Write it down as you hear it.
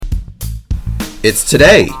It's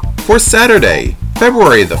today for Saturday,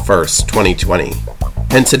 February the 1st, 2020.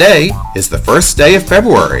 And today is the first day of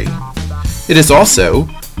February. It is also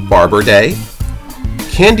Barber Day,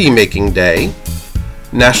 Candy Making Day,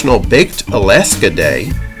 National Baked Alaska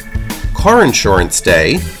Day, Car Insurance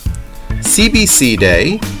Day, CBC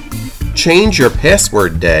Day, Change Your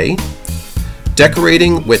Password Day,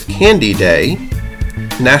 Decorating with Candy Day,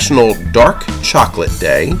 National Dark Chocolate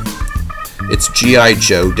Day, it's G.I.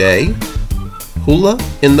 Joe Day, Hula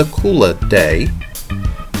in the Kula Day,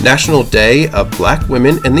 National Day of Black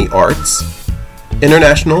Women in the Arts,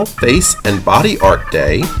 International Face and Body Art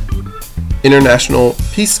Day, International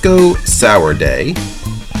Pisco Sour Day,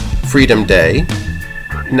 Freedom Day,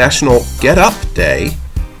 National Get Up Day,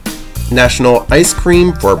 National Ice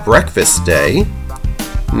Cream for Breakfast Day,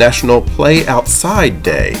 National Play Outside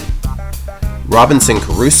Day, Robinson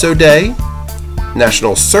Crusoe Day,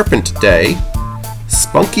 National Serpent Day,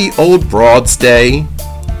 Spunky Old Broads Day,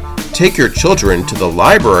 Take Your Children to the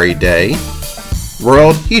Library Day,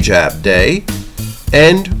 World Hijab Day,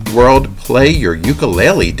 and World Play Your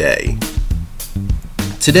Ukulele Day.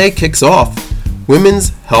 Today kicks off Women's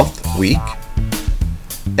Health Week,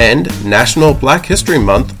 and National Black History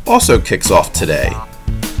Month also kicks off today.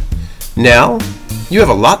 Now, you have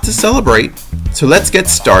a lot to celebrate, so let's get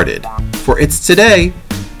started, for it's today,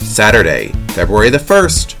 Saturday, February the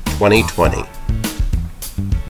 1st, 2020.